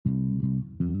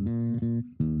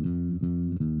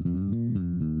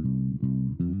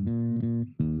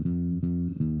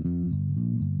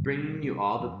bringing you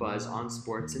all the buzz on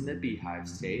sports in the Beehive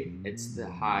State. It's the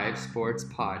Hive Sports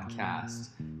Podcast.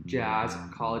 Jazz,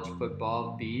 college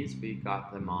football, bees, we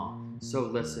got them all. So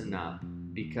listen up,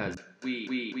 because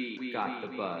we got the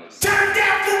buzz. Turn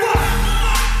down for what?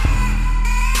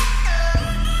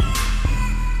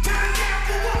 Turn down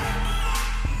for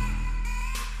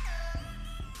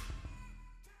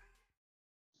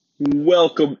what?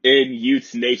 Welcome in,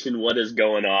 Utes Nation. What is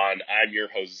going on? I'm your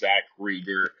host, Zach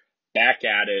Rieger. Back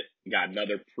at it. Got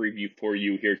another preview for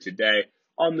you here today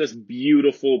on this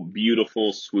beautiful,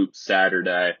 beautiful Swoop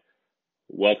Saturday.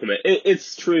 Welcome in.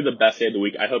 It's truly the best day of the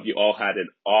week. I hope you all had an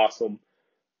awesome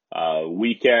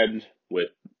weekend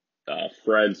with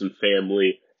friends and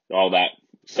family and all that.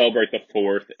 Celebrate the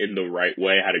 4th in the right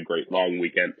way. Had a great long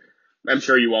weekend. I'm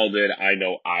sure you all did. I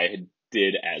know I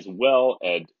did as well.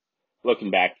 And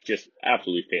looking back, just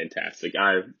absolutely fantastic.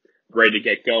 I'm ready to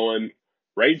get going,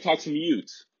 ready to talk some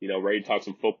Utes, ready to talk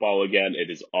some football again. It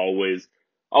is always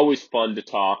fun to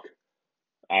talk.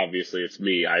 Obviously, it's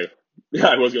me. I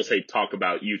was going to say talk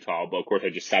about Utah, but of course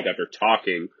I just stopped after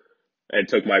talking and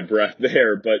took my breath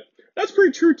there. But that's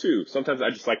pretty true, too. Sometimes I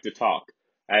just like to talk,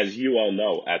 as you all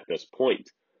know at this point.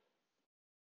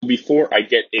 Before I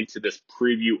get into this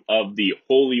preview of the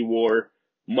Holy War,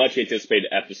 much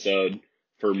anticipated episode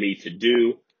for me to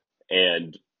do,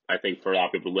 and I think for a lot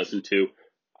of people to listen to.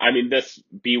 I mean, this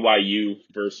BYU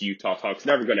versus Utah talk's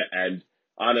never going to end.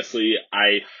 Honestly,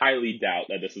 I highly doubt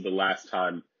that this is the last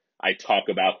time I talk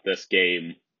about this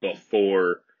game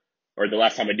before, or the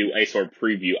last time I do a sort of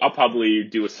preview. I'll probably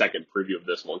do a second preview of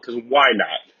this one, because why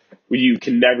not? You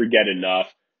can never get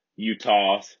enough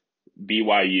Utah,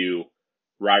 BYU,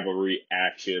 rivalry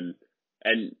action,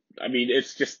 and I mean,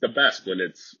 it's just the best when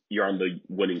you're on the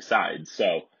winning side.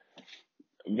 So,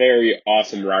 very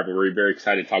awesome rivalry. Very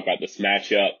excited to talk about this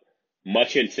matchup.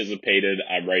 Much anticipated.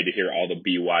 I'm ready to hear all the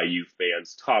BYU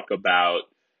fans talk about,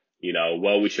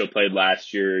 we should have played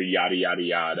last year, yada, yada,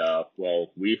 yada.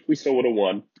 Well, we still would have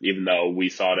won, even though we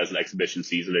saw it as an exhibition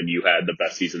season and you had the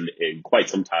best season in quite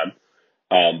some time.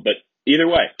 But either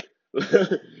way,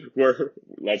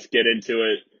 let's get into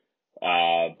it.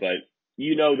 But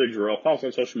you know the drill. Follow us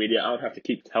on social media. I don't have to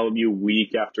keep telling you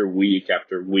week after week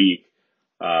after week.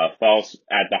 Follow us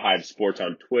at The Hive Sports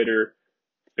on Twitter,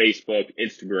 Facebook,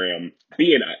 Instagram.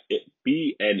 Be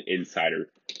an insider.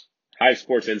 Hive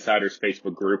Sports Insiders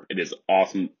Facebook group. It is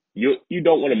awesome. You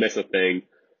don't want to miss a thing.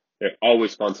 There's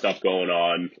always fun stuff going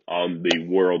on the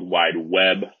World Wide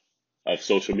Web of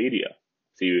social media.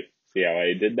 See how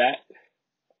I did that?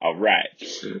 All right.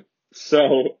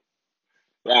 So,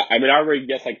 I already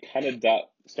guess I kind of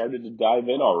started to dive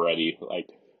in already.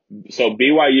 So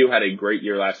BYU had a great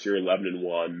year last year,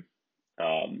 11-1,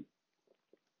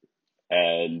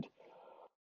 and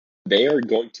they are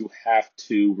going to have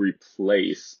to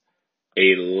replace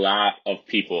a lot of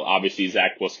people. Obviously,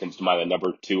 Zach Wilson comes to mind, the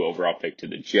number 2 overall pick to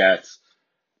the Jets,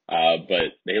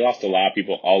 but they lost a lot of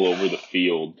people all over the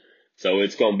field. So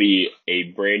it's going to be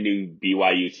a brand new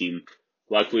BYU team.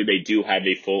 Luckily, they do have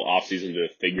a full offseason to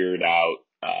figure it out.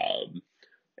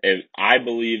 And I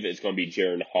believe it's going to be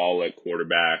Jaron Hall at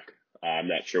quarterback. I'm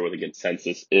not sure what the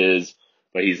consensus is,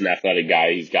 but he's an athletic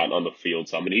guy. He's gotten on the field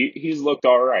some, and he's looked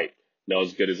all right. Not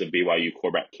as good as a BYU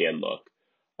quarterback can look.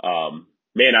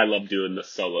 Man, I love doing the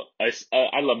solo.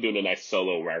 I love doing a nice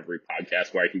solo rivalry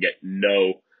podcast where I can get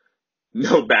no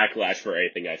backlash for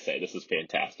anything I say. This is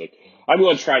fantastic. I'm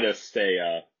going to try to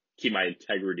keep my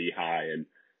integrity high and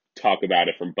talk about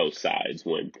it from both sides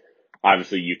when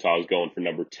obviously Utah is going for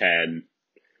number 10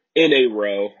 in a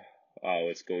row.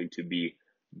 It's going to be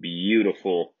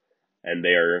beautiful, and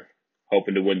they are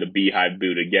hoping to win the Beehive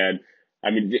boot again.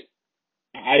 I mean,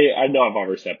 I know I've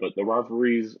already said, but the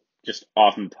rivalries just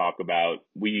often talk about.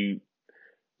 We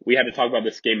had to talk about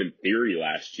this game in theory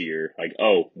last year.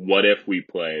 What if we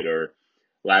played? Or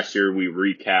last year we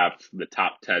recapped the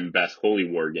top 10 best Holy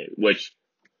War game, which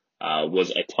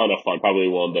was a ton of fun. Probably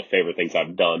one of the favorite things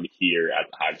I've done here at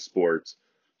the Hive Sports,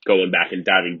 going back and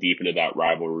diving deep into that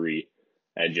rivalry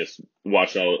and just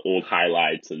watching all the old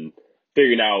highlights and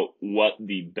figuring out what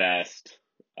the best,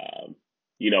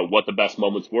 what the best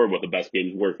moments were, what the best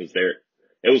games were, because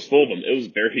it was full of them. It was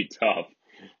very tough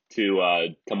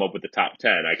to come up with the top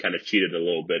 10. I kind of cheated a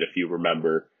little bit, if you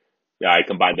remember. Yeah, I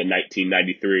combined the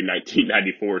 1993 and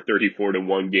 1994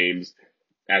 34-1 games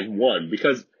as one,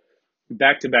 because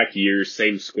back-to-back years,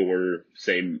 same score,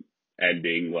 same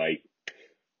ending,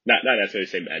 not necessarily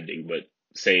same ending, but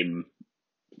same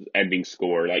ending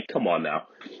score. Come on now.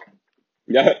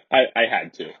 Yeah, I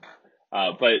had to.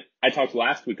 But I talked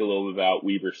last week a little bit about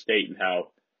Weber State and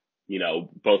how,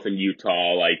 both in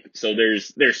Utah. So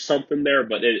there's something there,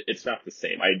 but it's not the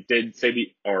same. I did say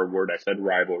the R word. I said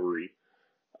rivalry.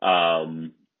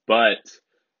 But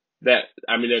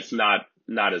it's not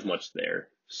as much there.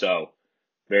 So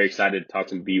very excited to talk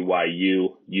some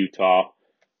BYU, Utah,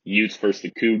 Utes versus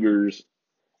the Cougars.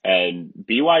 And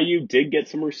BYU did get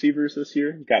some receivers this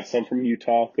year. Got some from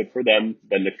Utah. Good for them.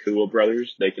 The Nakua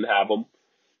brothers, they can have them.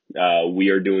 We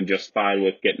are doing just fine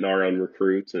with getting our own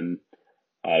recruits and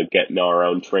getting our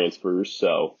own transfers.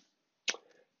 So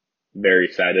very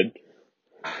excited.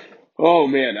 Oh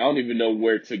man, I don't even know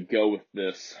where to go with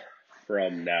this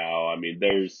from now.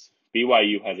 There's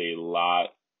BYU has a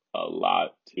lot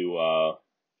to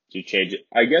change it.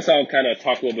 I guess I'll kind of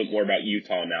talk a little bit more about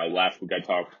Utah now. Last week I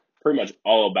talked pretty much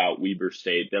all about Weber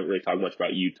State. Didn't really talk much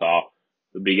about Utah.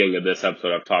 The beginning of this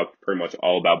episode, I've talked pretty much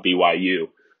all about BYU.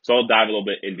 So I'll dive a little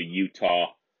bit into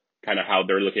Utah, kind of how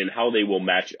they're looking, how they will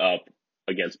match up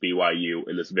against BYU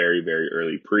in this very, very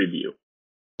early preview.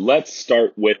 Let's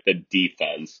start with the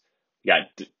defense.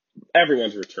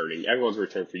 Everyone's returning. Everyone's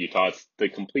returning for Utah. It's the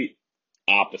complete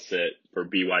opposite for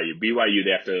BYU. BYU,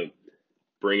 they have to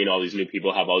bring in all these new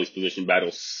people, have all these position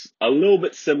battles. A little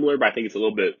bit similar, but I think it's a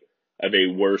little bit of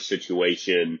a worse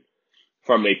situation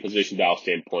from a position battle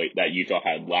standpoint that Utah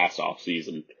had last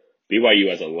offseason. BYU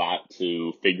has a lot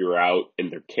to figure out in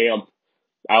their camp.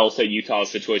 I will say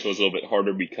Utah's situation was a little bit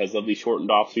harder because of the shortened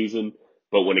offseason,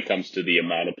 but when it comes to the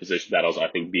amount of position battles, I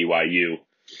think BYU,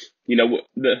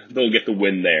 they'll get the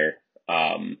win there.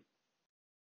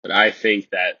 But I think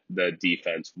that the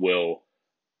defense will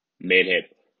manhandle.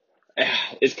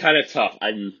 It's kind of tough.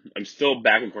 I'm still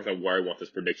back and forth on where I want this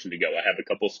prediction to go. I have a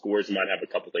couple scores and might have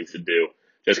a couple things to do,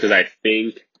 just because I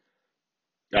think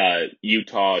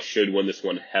Utah should win this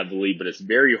one heavily, but it's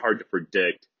very hard to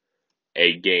predict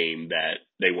a game that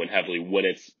they win heavily when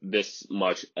it's this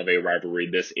much of a rivalry,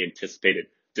 this anticipated,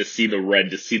 to see the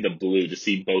red, to see the blue, to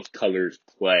see both colors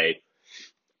play.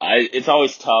 It's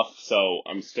always tough, so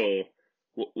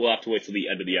we'll have to wait till the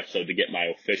end of the episode to get my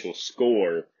official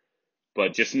score,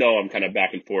 but just know I'm kind of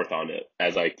back and forth on it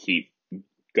as I keep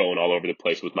going all over the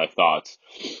place with my thoughts.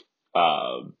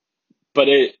 But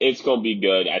it's going to be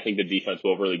good. I think the defense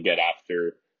will really get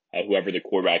after whoever the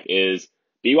quarterback is.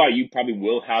 BYU probably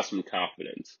will have some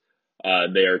confidence.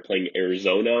 They are playing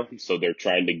Arizona, so they're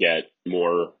trying to get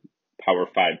more Power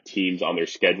 5 teams on their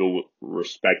schedule,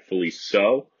 respectfully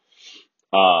so.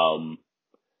 And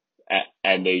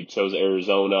they chose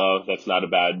Arizona. That's not a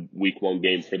bad week 1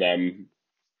 game for them,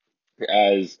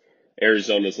 as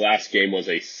Arizona's last game was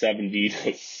a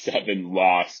 70-7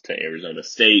 loss to Arizona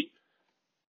State.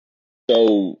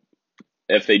 So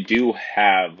if they do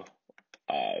have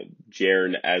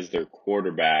Jaron as their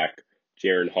quarterback,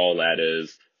 Jaron Hall that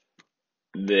is,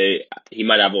 he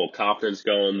might have a little confidence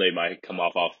going. They might come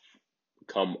off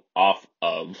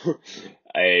of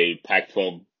a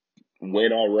Pac-12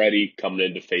 win already, coming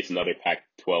in to face another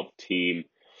Pac-12 team.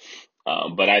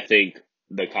 But I think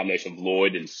the combination of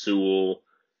Lloyd and Sewell,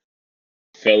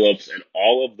 Phillips, and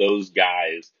all of those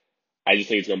guys, I just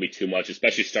think it's going to be too much,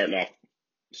 especially coming out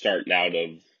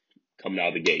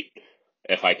of the gate,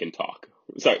 if I can talk.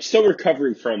 Sorry, still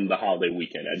recovering from the holiday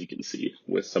weekend, as you can see,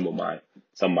 with some of my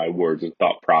words and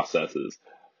thought processes.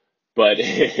 But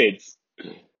it's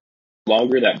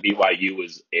longer that BYU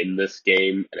is in this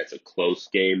game, and it's a close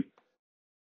game,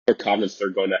 the confidence they're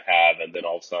going to have, and then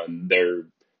all of a sudden they're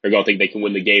going to think they can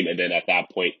win the game, and then at that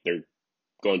point they're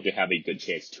going to have a good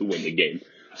chance to win the game.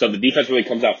 So if the defense really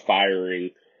comes out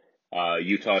firing,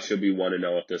 Utah should be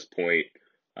 1-0 at this point.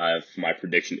 If my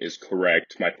prediction is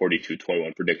correct, my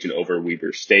 42-21 prediction over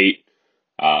Weber State.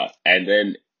 And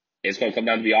then it's going to come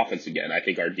down to the offense again. I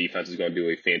think our defense is going to do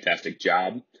a fantastic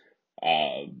job.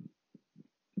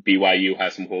 BYU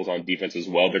has some holes on defense as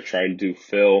well they're trying to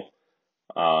fill.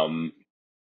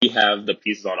 We have the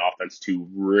pieces on offense to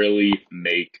really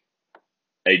make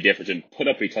a difference and put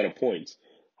up a ton of points.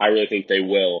 I really think they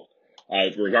will.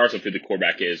 Regardless of who the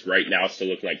quarterback is, right now it's still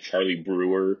looking like Charlie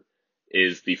Brewer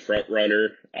is the front runner.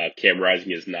 Cam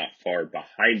Rising is not far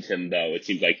behind him, though. It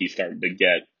seems like he's starting to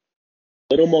get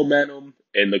a little momentum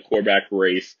in the quarterback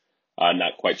race.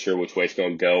 Not quite sure which way it's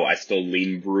going to go. I still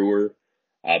lean Brewer.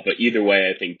 But either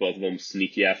way, I think both of them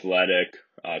sneaky athletic,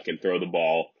 can throw the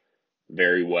ball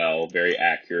very well, very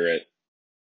accurate.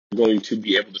 Going to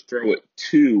be able to throw it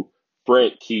to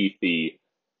Brent Keithy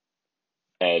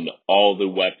and all the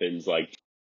weapons like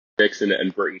Dixon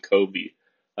and Burton Covey.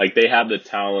 Like, they have the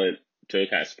talent to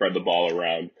kind of spread the ball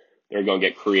around. They're going to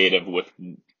get creative with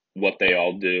what they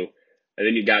all do. And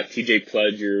then you got TJ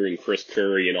Pledger and Chris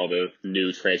Curry and all the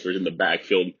new transfers in the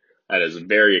backfield. That is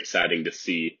very exciting to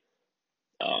see.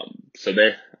 So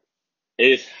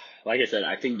If, like I said,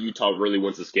 I think Utah really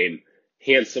wins this game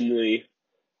handsomely.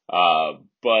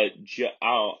 But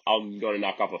I'm going to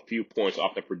knock off a few points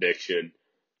off the prediction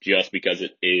just because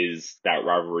it is that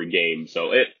rivalry game.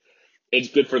 So it's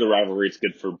good for the rivalry. It's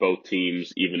good for both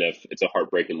teams, even if it's a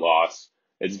heartbreaking loss.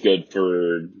 It's good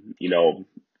for,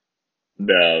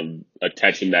 the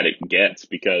attention that it gets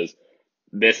because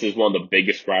this is one of the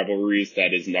biggest rivalries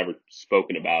that is never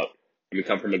spoken about. I mean,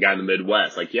 come from a guy in the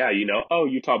Midwest, like, yeah,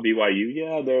 Utah BYU,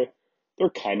 yeah, they're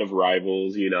kind of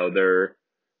rivals, they're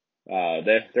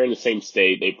in the same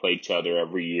state, they play each other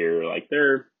every year, like they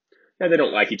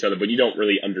don't like each other, but you don't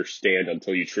really understand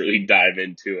until you truly dive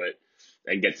into it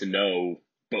and get to know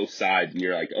both sides, and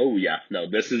you're like, oh yeah, no,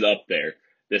 this is up there.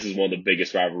 This is one of the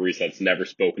biggest rivalries that's never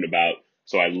spoken about.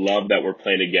 So I love that we're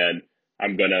playing again.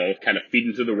 I'm going to kind of feed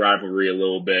into the rivalry a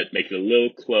little bit, make it a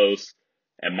little close.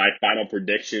 And my final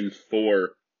prediction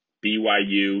for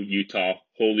BYU, Utah,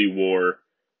 Holy War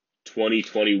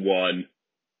 2021,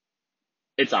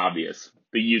 it's obvious.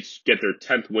 The Utes get their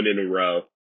 10th win in a row.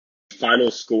 Final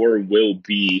score will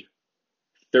be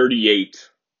 38-28,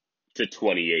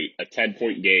 a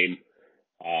 10-point game.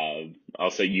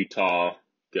 I'll say Utah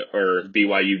or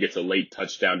BYU gets a late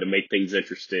touchdown to make things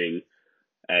interesting.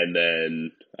 And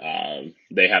then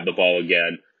they have the ball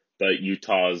again. But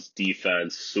Utah's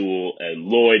defense, Sewell and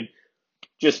Lloyd,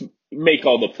 just make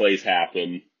all the plays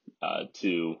happen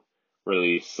to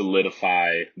really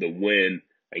solidify the win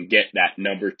and get that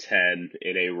number 10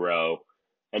 in a row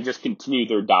and just continue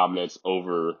their dominance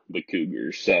over the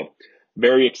Cougars. So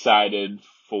very excited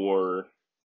for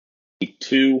week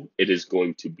 2. It is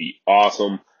going to be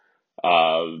awesome.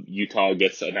 Utah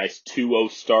gets a nice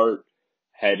 2-0 start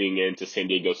heading into San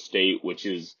Diego State, which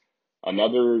is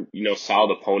another,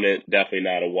 solid opponent. Definitely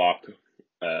not a walk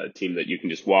team that you can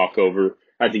just walk over.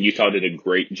 I think Utah did a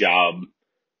great job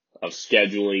of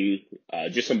scheduling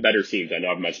just some better teams. I know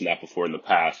I've mentioned that before in the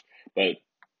past, but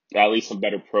at least some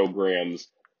better programs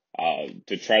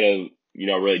to try to,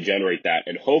 really generate that.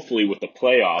 And hopefully with the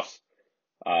playoffs,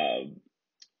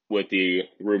 with the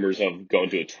rumors of going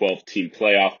to a 12-team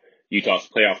playoff, Utah's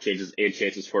playoff chances and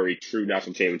chances for a true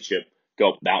national championship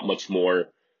go up that much more.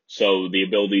 So the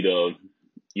ability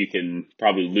you can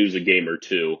probably lose a game or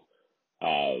two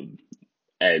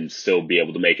and still be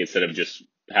able to make it instead of just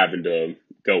having to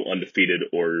go undefeated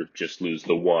or just lose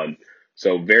the one.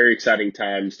 So very exciting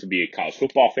times to be a college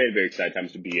football fan, very exciting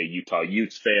times to be a Utah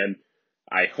Utes fan.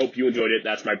 I hope you enjoyed it.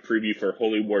 That's my preview for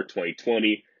Holy War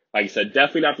 2020. Like I said,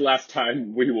 definitely not the last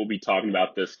time we will be talking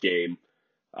about this game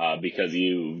because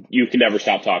you can never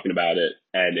stop talking about it,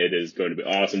 and it is going to be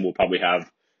awesome. We'll probably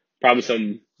have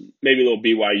some, maybe a little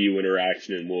BYU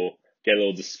interaction, and we'll get a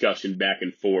little discussion back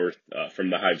and forth from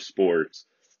the Hive Sports.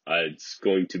 It's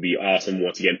going to be awesome.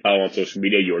 Once again, follow on social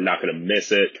media. You are not going to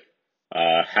miss it.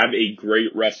 Have a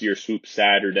great rest of your Swoop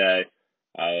Saturday.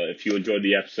 If you enjoyed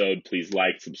the episode, please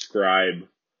like, subscribe,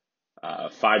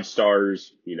 5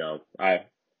 stars.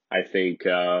 I think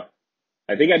I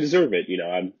deserve it.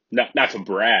 I'm not to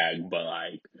brag, but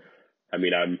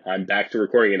I'm back to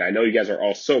recording, and I know you guys are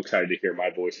all so excited to hear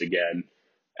my voice again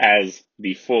as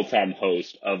the full-time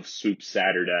host of Swoop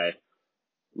Saturday.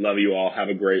 Love you all. Have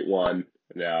a great one,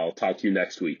 and I'll talk to you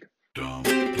next week.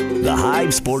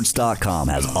 TheHiveSports.com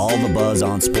has all the buzz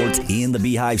on sports in the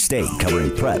Beehive State,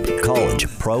 covering prep, college,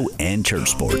 pro, and church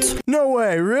sports. No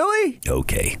way, really?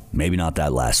 Okay, maybe not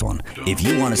that last one. If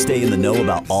you want to stay in the know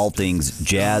about all things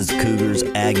Jazz, Cougars,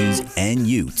 Aggies, and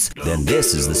Utes, then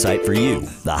this is the site for you.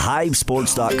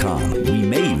 TheHiveSports.com. We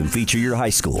may even feature your high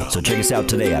school, so check us out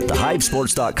today at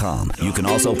TheHiveSports.com. You can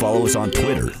also follow us on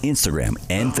Twitter, Instagram,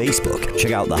 and Facebook.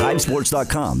 Check out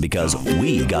TheHiveSports.com because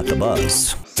we got the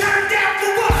buzz.